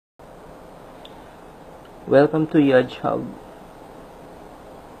Welcome to YaJ.HuB.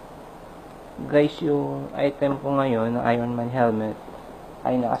 Guys, yung item ko ngayon na Ironman helmet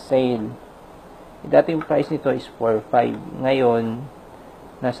ay naka-sale. Dati yung price nito is 4.5. Ngayon,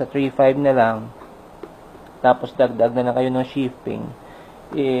 nasa 3.5 na lang. Tapos dagdag na kayo ng shipping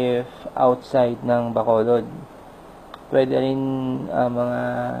if outside ng Bacolod. Pwede rin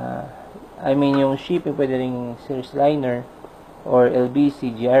yung shipping pwede rin Series Liner or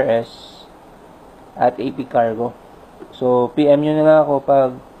LBC, GRS at AP Cargo. So, PM nyo na lang ako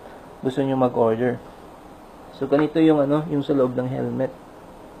pag gusto nyo mag-order. So, ganito yung yung sa loob ng helmet.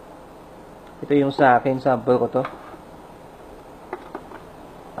 Ito yung sa akin, sample ko to.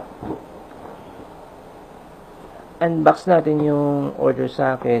 Unbox natin yung order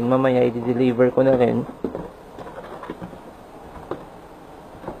sa akin. Mamaya i-deliver ko na rin.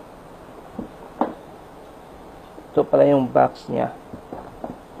 Ito pala yung box niya.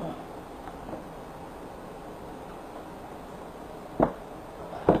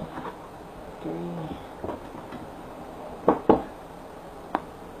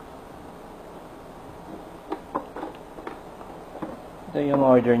 Ito yung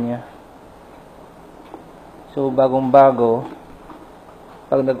order niya. So, bagong-bago,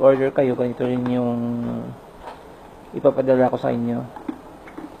 pag nag-order kayo, ganito rin yung ipapadala ko sa inyo.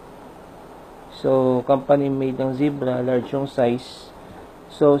 So, company made ng zebra, large yung size.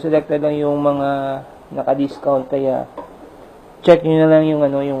 So, selected lang yung mga naka-discount, kaya check nyo na lang yung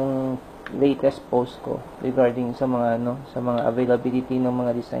yung latest post ko regarding sa mga sa mga availability ng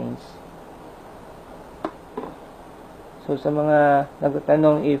mga designs. So, sa mga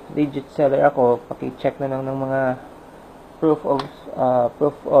nagtatanong if legit seller ako, paki-check na lang ng mga proof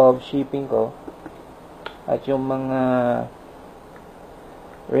of shipping ko at yung mga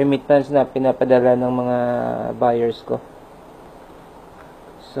remittance na pinapadala ng mga buyers ko.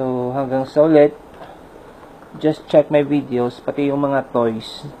 So, hanggang sa ulit, just check my videos, pati yung mga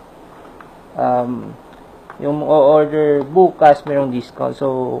toys. Yung order bukas, mayroong discount.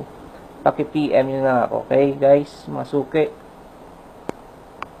 So, paki-PM nyo na ako. Okay, guys? Mga suki.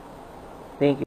 Thank you.